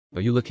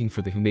Are you looking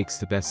for the who makes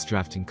the best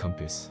drafting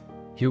compass?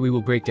 Here we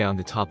will break down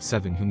the top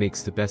 7 who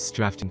makes the best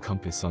drafting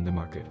compass on the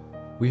market.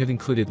 We have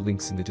included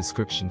links in the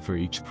description for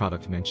each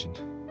product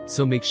mentioned,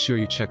 so make sure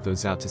you check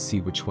those out to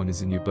see which one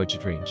is in your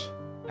budget range.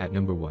 At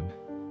number 1.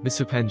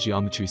 Mr. Pen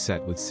Geometry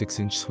Set with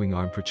 6-inch swing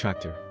arm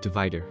protractor,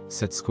 divider,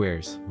 set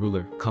squares,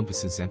 ruler,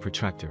 compasses and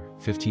protractor,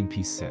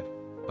 15-piece set.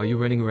 Are you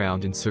running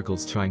around in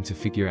circles trying to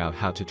figure out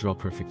how to draw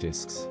perfect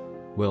discs?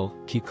 Well,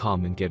 keep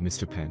calm and get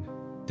Mr. Pen.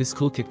 This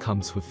cool kit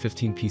comes with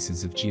 15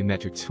 pieces of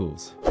geometric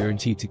tools,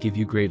 guaranteed to give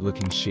you great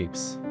looking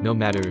shapes, no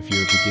matter if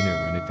you're a beginner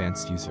or an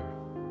advanced user.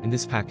 In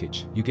this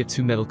package, you get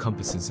 2 metal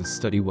compasses, a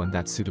study one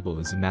that's suitable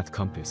as a math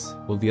compass,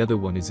 while the other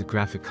one is a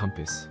graphic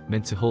compass,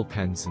 meant to hold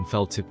pens and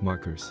felt-tip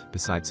markers,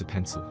 besides a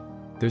pencil.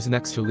 There's an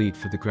extra lead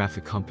for the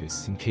graphic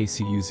compass in case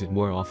you use it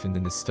more often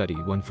than the study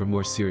one for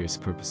more serious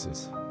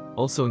purposes.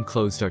 Also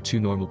enclosed are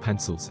 2 normal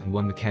pencils and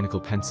 1 mechanical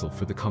pencil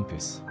for the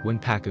compass, 1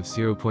 pack of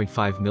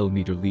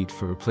 0.5mm lead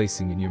for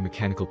replacing in your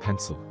mechanical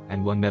pencil,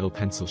 and 1 metal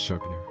pencil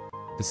sharpener.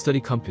 The study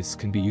compass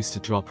can be used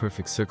to draw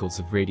perfect circles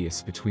of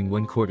radius between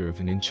 1/4 of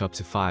an inch up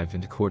to 5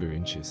 1/4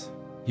 inches.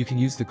 You can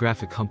use the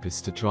graphic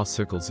compass to draw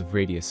circles of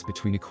radius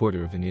between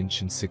 1/4 of an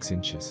inch and 6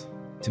 inches.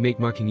 To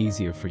make marking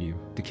easier for you,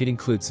 the kit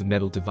includes a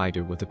metal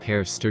divider with a pair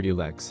of sturdy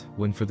legs,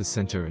 one for the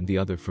center and the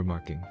other for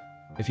marking.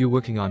 If you're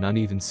working on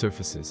uneven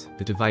surfaces,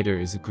 the divider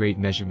is a great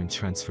measurement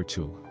transfer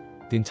tool.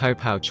 The entire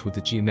pouch with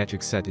the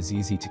geometric set is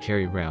easy to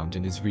carry around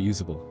and is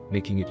reusable,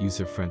 making it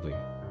user-friendly.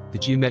 The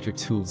geometric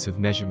tools have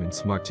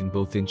measurements marked in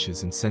both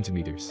inches and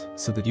centimeters,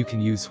 so that you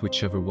can use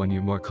whichever one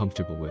you're more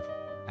comfortable with.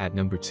 At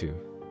number 2.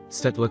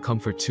 Staedtler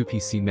Comfort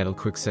 2PC Metal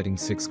Quick Setting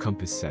 6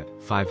 Compass Set,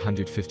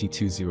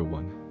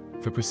 55201.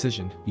 For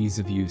precision, ease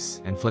of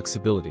use, and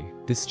flexibility,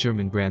 this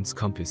German brand's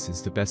compass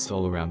is the best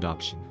all-around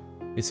option.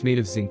 It's made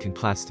of zinc and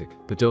plastic,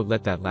 but don't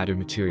let that latter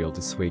material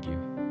dissuade you.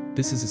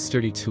 This is a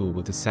sturdy tool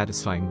with a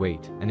satisfying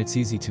weight, and it's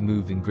easy to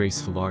move in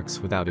graceful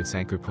arcs without its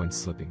anchor point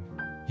slipping.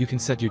 You can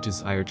set your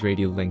desired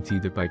radial length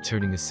either by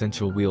turning a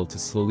central wheel to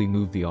slowly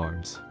move the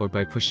arms, or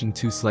by pushing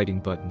 2 sliding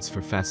buttons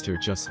for faster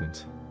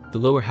adjustment. The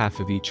lower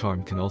half of each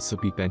arm can also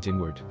be bent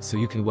inward, so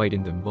you can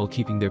widen them while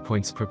keeping their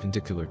points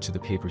perpendicular to the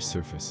paper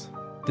surface.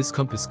 This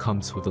compass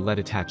comes with a lead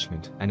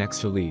attachment and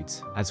extra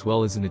leads, as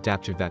well as an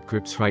adapter that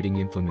grips writing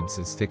implements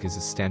as thick as a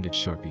standard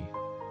Sharpie.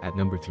 At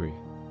number 3.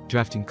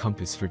 Drafting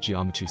Compass for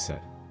Geometry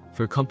Set.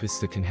 For a compass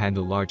that can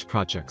handle large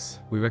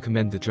projects, we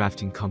recommend the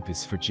Drafting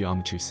Compass for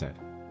Geometry Set.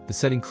 The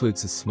set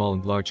includes a small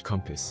and large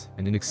compass,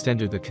 and an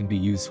extender that can be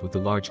used with the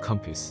large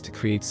compass to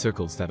create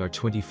circles that are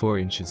 24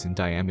 inches in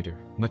diameter,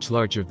 much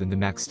larger than the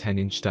max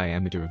 10-inch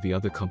diameter of the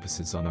other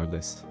compasses on our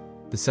list.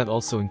 The set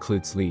also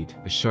includes lead,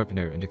 a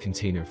sharpener and a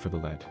container for the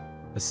lead.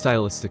 A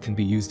stylus that can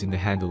be used in the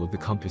handle of the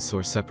compass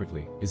or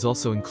separately is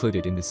also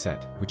included in the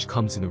set, which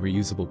comes in a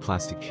reusable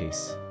plastic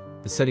case.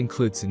 The set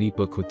includes an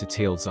e-book with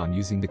details on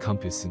using the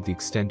compass and the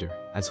extender,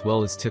 as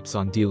well as tips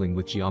on dealing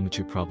with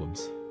geometry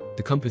problems.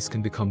 The compass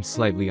can become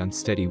slightly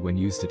unsteady when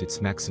used at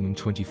its maximum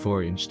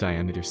 24-inch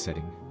diameter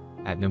setting.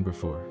 At number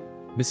 4.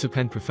 Mr.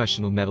 Pen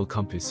Professional Metal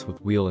Compass with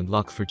Wheel and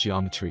Lock for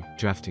Geometry,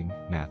 Drafting,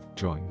 Math,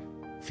 Drawing.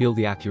 Feel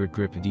the accurate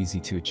grip and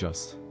easy to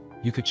adjust.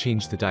 You could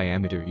change the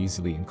diameter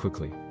easily and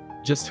quickly.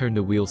 Just turn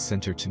the wheel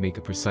center to make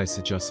a precise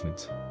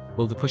adjustment,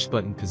 while the push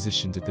button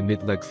positioned at the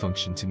mid-leg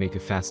function to make a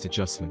fast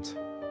adjustment.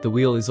 The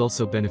wheel is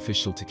also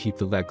beneficial to keep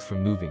the leg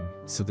from moving,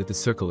 so that the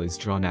circle is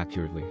drawn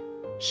accurately.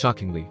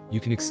 Shockingly, you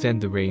can extend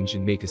the range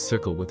and make a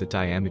circle with a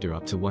diameter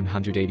up to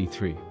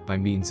 183 by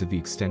means of the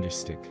extender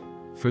stick.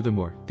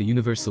 Furthermore, the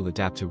universal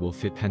adapter will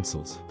fit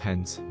pencils,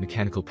 pens,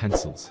 mechanical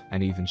pencils,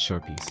 and even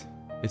Sharpies.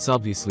 It's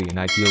obviously an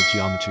ideal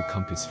geometry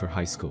compass for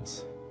high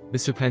schools.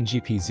 Mr. Pen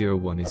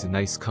GP01 is a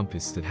nice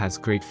compass that has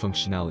great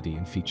functionality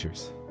and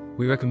features.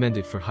 We recommend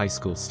it for high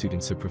school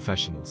students or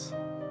professionals.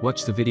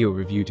 Watch the video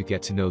review to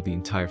get to know the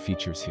entire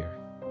features here.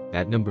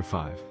 At number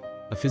 5.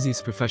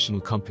 Offizeus Professional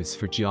Compass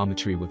for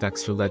Geometry with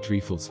extra lead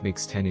refills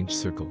makes 10-inch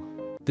circle.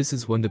 This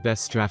is one of the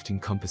best drafting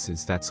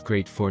compasses that's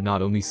great for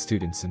not only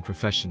students and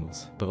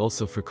professionals, but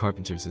also for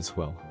carpenters as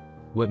well.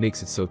 What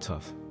makes it so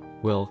tough?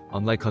 Well,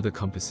 unlike other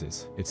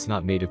compasses, it's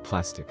not made of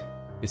plastic.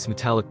 Its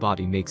metallic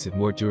body makes it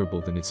more durable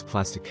than its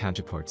plastic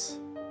counterparts.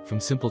 From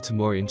simple to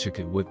more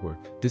intricate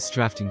woodwork, this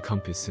drafting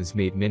compass has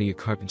made many a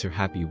carpenter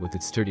happy with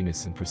its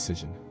sturdiness and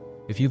precision.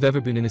 If you've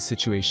ever been in a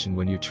situation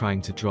when you're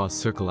trying to draw a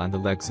circle and the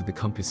legs of the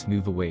compass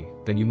move away,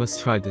 then you must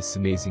try this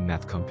amazing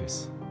math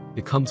compass.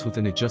 It comes with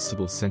an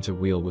adjustable center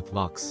wheel with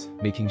locks,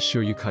 making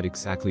sure you cut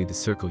exactly the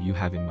circle you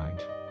have in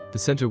mind. The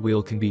center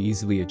wheel can be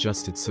easily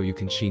adjusted so you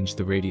can change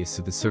the radius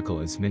of the circle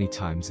as many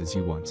times as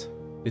you want.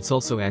 It's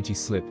also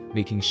anti-slip,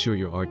 making sure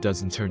your art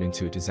doesn't turn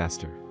into a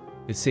disaster.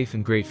 It's safe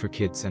and great for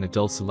kids and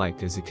adults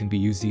alike as it can be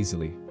used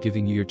easily,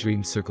 giving you your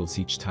dream circles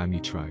each time you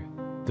try.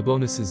 The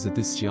bonus is that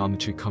this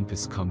geometry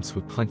compass comes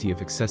with plenty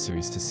of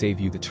accessories to save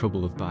you the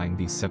trouble of buying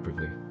these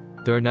separately.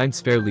 There are 9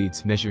 spare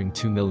leads measuring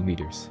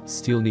 2mm,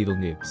 steel needle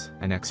nibs,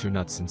 and extra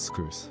nuts and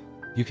screws.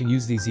 You can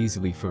use these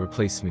easily for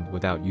replacement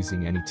without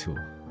using any tool.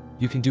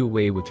 You can do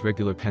away with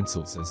regular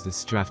pencils as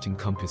this drafting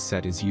compass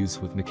set is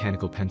used with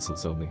mechanical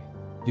pencils only.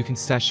 You can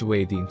stash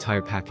away the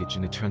entire package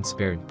in a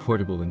transparent,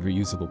 portable and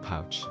reusable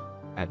pouch.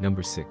 At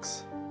number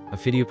 6.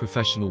 Offidea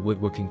Professional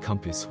Woodworking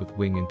Compass with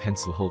Wing and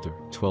Pencil Holder,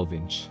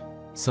 12-inch.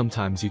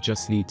 Sometimes you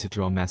just need to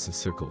draw massive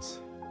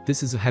circles.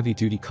 This is a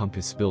heavy-duty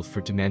compass built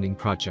for demanding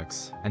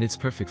projects, and it's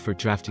perfect for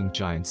drafting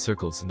giant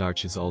circles and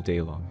arches all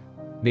day long.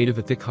 Made of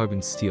a thick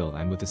carbon steel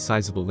and with a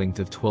sizable length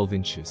of 12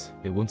 inches,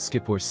 it won't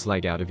skip or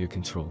slide out of your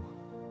control.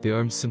 The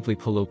arms simply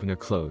pull open or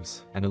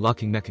close, and a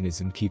locking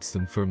mechanism keeps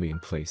them firmly in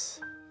place.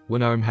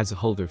 One arm has a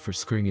holder for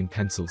screwing in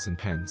pencils and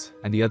pens,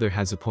 and the other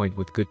has a point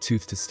with good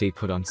tooth to stay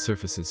put on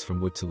surfaces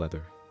from wood to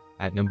leather.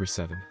 At number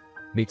 7.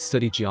 Mate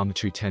Study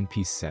Geometry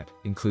 10-piece set,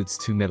 includes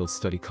 2 metal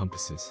study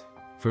compasses.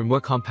 For a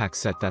more compact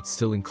set that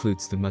still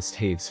includes the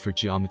must-haves for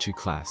geometry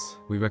class,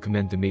 we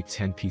recommend the Mate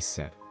 10-piece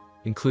set.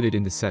 Included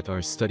in the set are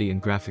a study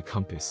and graphic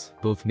compass,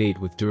 both made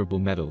with durable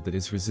metal that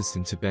is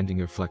resistant to bending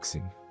or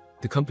flexing.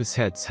 The compass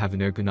heads have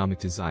an ergonomic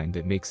design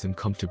that makes them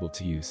comfortable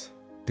to use.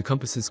 The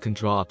compasses can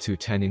draw up to a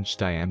 10-inch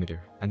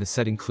diameter, and the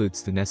set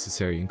includes the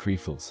necessary ink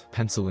refills,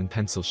 pencil and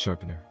pencil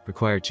sharpener,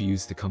 required to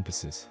use the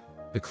compasses.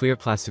 A clear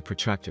plastic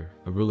protractor,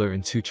 a ruler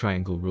and 2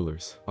 triangle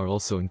rulers, are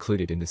also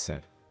included in the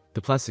set.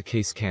 The plastic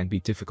case can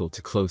be difficult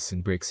to close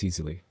and breaks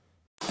easily.